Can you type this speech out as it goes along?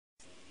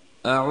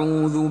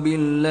أعوذ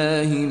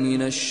بالله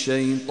من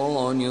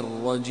الشيطان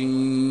الرجيم.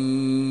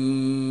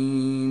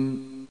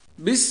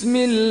 بسم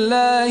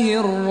الله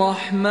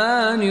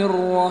الرحمن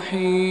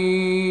الرحيم.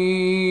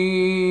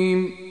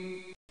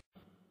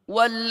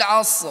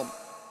 والعصر.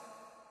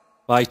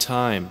 By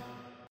time.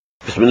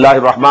 بسم الله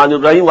الرحمن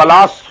الرحيم.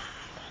 والعصر.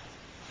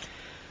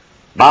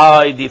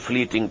 By the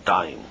fleeting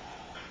time.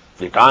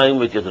 The time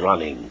which is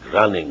running.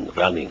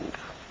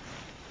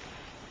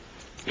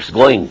 It's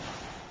going.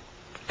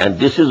 And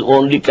this is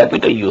only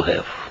capital you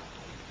have.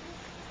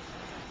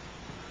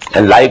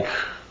 And like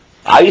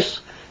ice,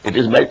 it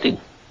is melting.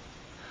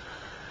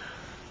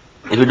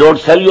 If you don't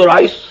sell your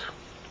ice,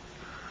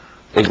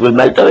 it will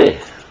melt away.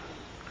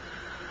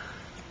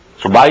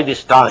 So by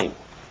this time,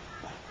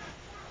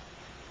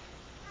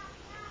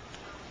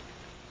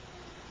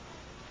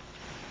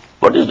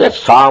 what is that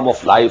psalm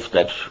of life,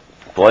 that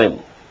poem?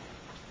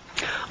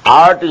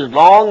 Art is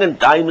long and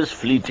time is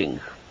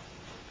fleeting.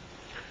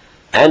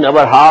 And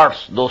our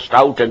hearts, though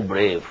stout and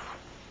brave,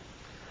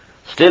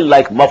 still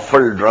like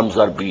muffled drums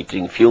are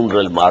beating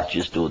funeral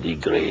marches to the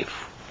grave.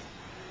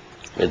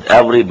 With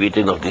every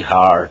beating of the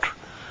heart,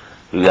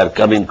 we are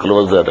coming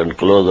closer and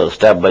closer,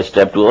 step by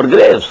step, to our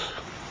graves.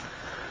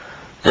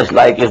 Just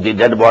like if the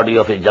dead body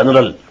of a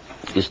general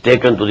is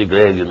taken to the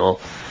grave,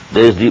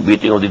 there is the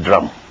beating of the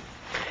drum.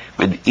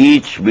 With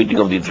each beating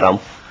of the drum,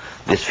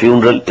 this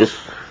funeral is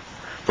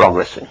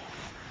progressing.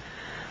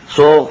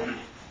 So,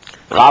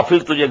 गाफिल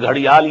तुझे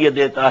घड़ियाल ये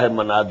देता है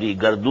मना दी,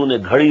 गर्दू ने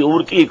घड़ी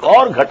उम्र की एक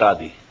और घटा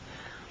दी.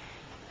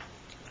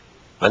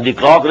 When the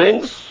clock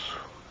rings,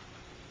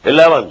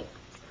 11,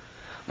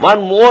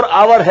 one more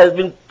hour has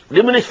been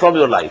diminished from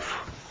your life.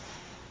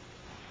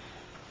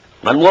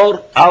 One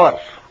more hour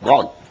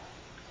gone.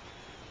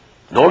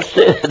 Don't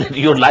say that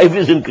your life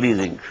is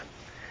increasing.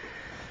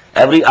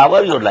 Every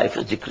hour your life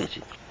is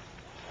decreasing.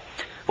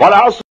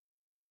 والعصر.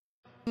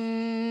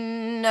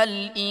 إن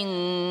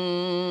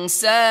الإنسان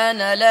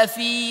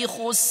لفي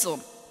خسر.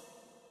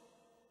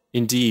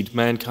 Indeed,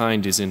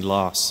 mankind is in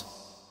loss.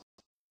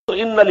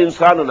 إن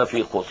الإنسان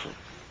لفي خسر.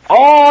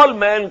 All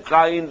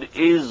mankind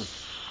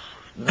is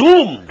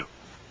doomed.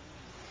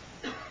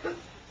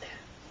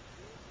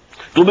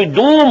 To be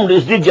doomed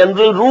is the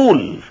general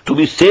rule. To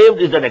be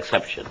saved is an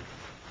exception.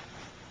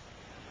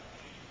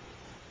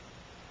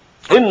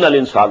 إن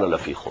الإنسان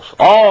لفي خسر.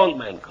 All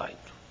mankind.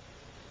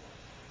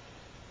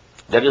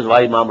 That is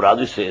why Imam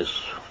Razi says,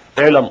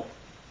 اعلم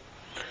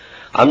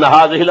أن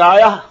هذه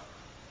الآية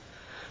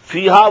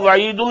فيها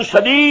وعيد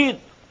شديد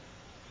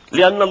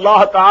لأن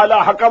الله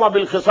تعالى حكم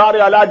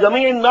بالخسار على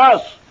جميع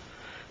الناس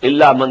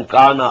إلا من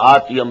كان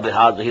آتيا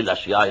بهذه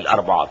الأشياء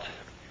الأربعة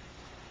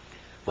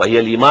وهي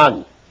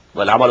الإيمان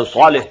والعمل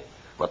الصالح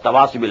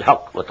والتواصي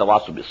بالحق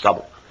والتواصي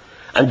بالصبر.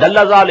 أن دل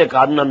ذلك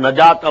أن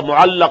النجاة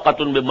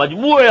معلقة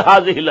بمجموع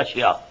هذه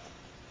الأشياء.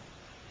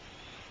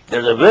 There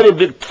is a very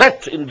big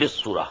threat in this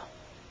surah.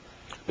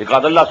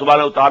 Because Allah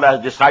subhanahu wa ta'ala has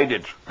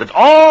decided that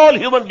all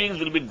human beings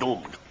will be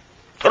doomed,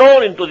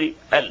 thrown into the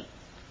hell,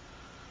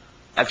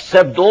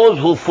 except those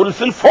who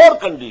fulfill 4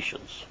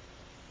 conditions.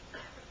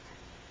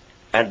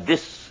 And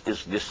this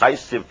is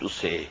decisive to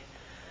say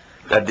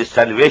that the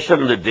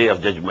salvation on the day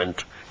of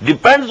judgment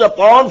depends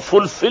upon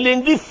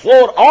fulfilling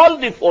all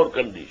the 4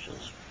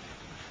 conditions.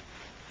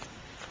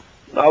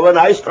 Now when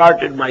I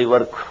started my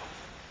work,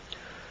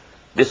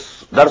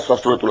 this Dars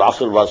of Surah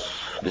Al-Asr was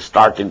the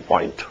starting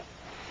point.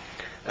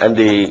 And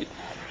the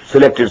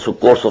selected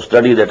course of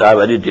study that I have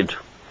edited,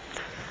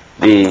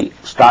 the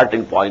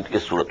starting point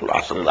is Surah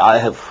Al-Asr. And I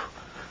have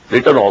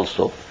written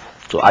also,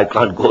 so I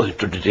can't go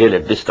into detail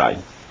at this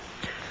time.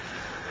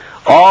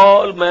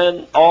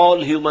 All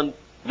human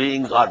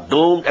beings are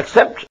doomed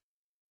except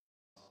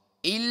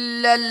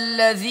إلا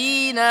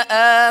الذين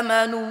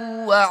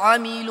آمنوا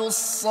وعملوا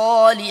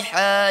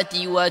الصالحات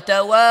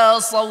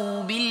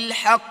وتواصوا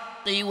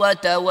بالحق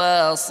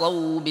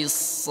وتواصوا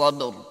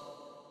بالصبر.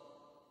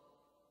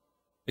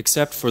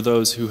 Except for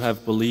those who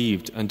have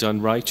believed and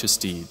done righteous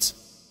deeds,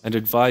 and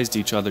advised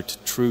each other to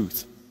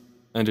truth,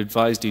 and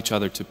advised each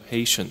other to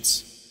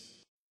patience.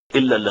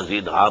 إلا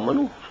الذين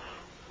آمنوا,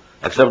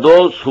 except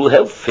those who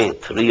have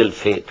faith, real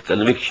faith,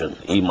 conviction,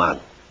 iman.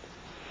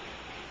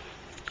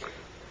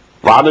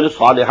 وعملوا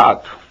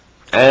الصالحات,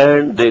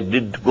 and they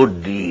did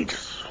good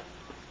deeds.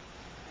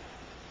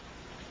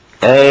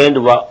 And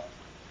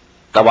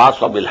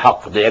تواصوا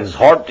بالحق, they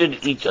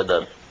exhorted each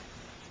other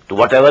to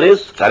whatever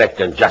is correct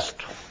and just.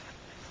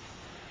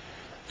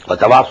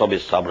 وتواصوا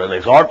بالصبر, and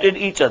exhorted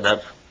each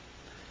other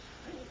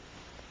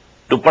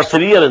to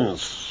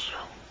perseverance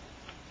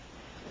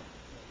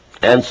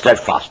and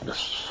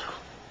steadfastness.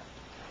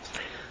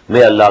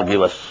 May Allah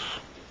give us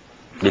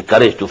the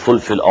courage to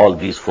fulfill all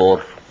these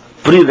 4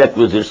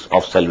 prerequisites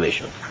of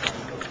salvation.